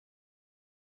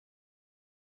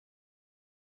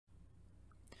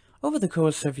Over the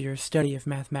course of your study of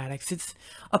mathematics, it's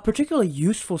a particularly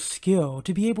useful skill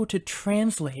to be able to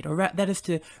translate, or that is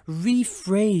to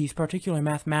rephrase particular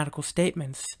mathematical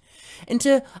statements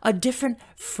into a different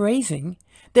phrasing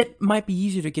that might be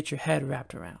easier to get your head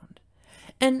wrapped around.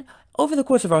 And over the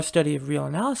course of our study of real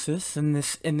analysis in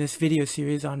this video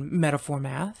series on metaphor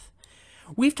math,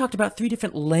 we've talked about three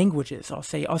different languages, I'll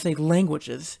say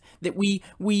languages, that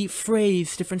we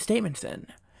phrase different statements in.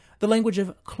 The language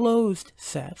of closed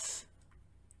sets,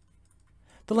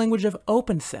 the language of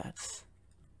open sets,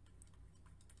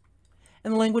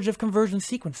 and the language of convergent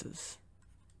sequences.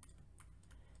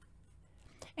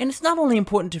 And it's not only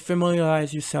important to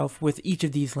familiarize yourself with each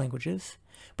of these languages,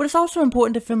 but it's also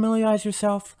important to familiarize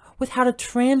yourself with how to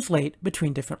translate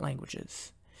between different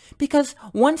languages. Because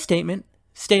one statement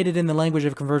stated in the language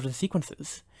of convergent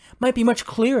sequences might be much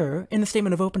clearer in the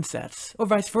statement of open sets, or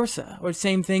vice versa. Or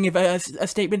same thing if a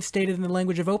statement stated in the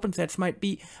language of open sets might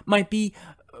be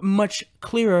much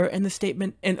clearer in the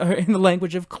statement or in the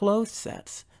language of closed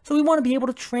sets. So we want to be able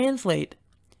to translate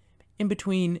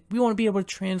between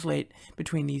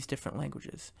these different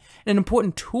languages. And an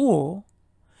important tool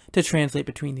to translate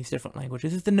between these different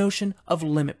languages is the notion of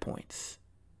limit points.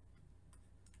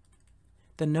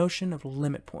 The notion of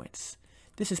limit points.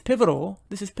 This is pivotal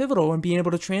in being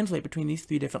able to translate between these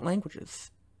three different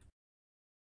languages.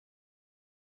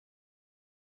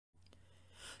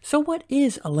 So what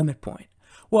is a limit point?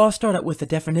 Well, I'll start out with the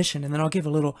definition, and then I'll give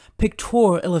a little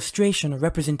pictorial illustration or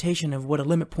representation of what a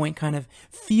limit point kind of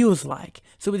feels like,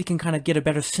 so we can kind of get a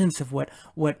better sense of what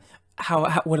a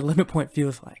limit point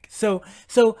feels like. So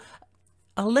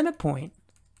a limit point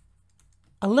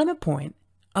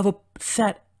of a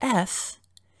set S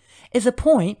is a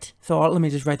point, so let me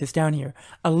just write this down here.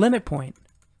 A limit point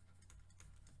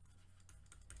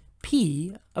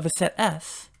P of a set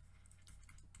S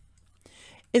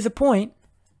is a point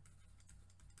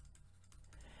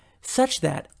such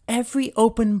that every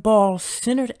open ball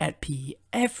centered at P,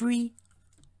 every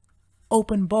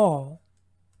open ball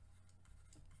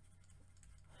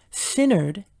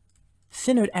centered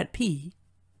at P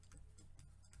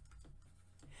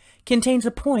contains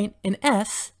a point in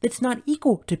S that's not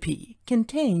equal to P,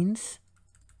 contains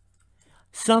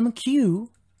some Q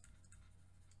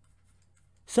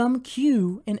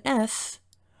in S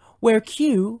where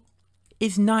Q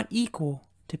is not equal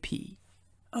to P.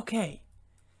 Okay,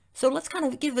 so let's kind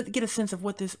of get a sense of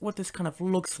what this kind of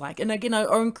looks like. And again, I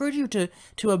encourage you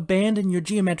to abandon your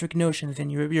geometric notions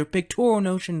and your pictorial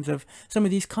notions of some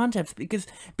of these concepts because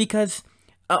it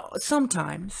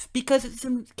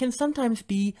can sometimes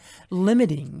be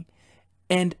limiting,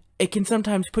 and it can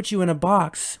sometimes put you in a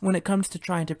box when it comes to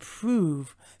trying to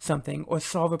prove something or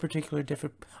solve a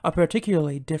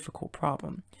particularly difficult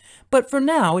problem. But for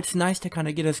now, it's nice to kind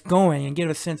of get us going and get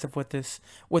a sense of what this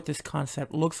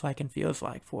concept looks like and feels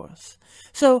like for us.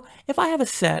 So if I have a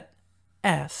set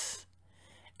S,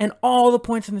 and all the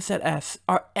points in the set S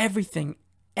are everything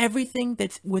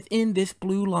that's within this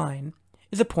blue line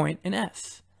is a point in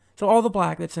S. So all the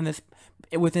black that's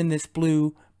within this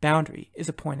blue boundary is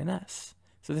a point in S.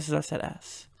 So this is our set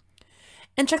S.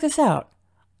 And check this out.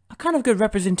 A kind of good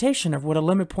representation of what a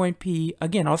limit point P,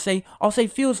 again, I'll say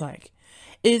feels like,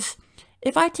 is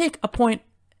if I take a point,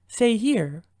 say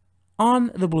here,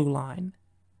 on the blue line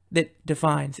that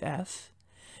defines S,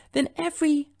 then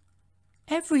every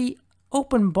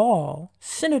open ball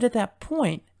centered at that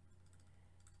point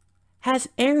has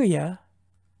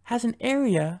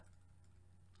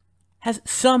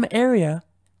some area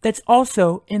that's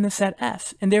also in the set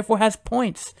S, and therefore has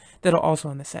points that are also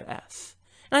in the set S.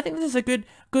 And I think this is a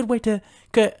good way to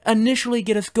initially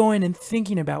get us going and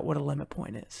thinking about what a limit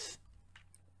point is.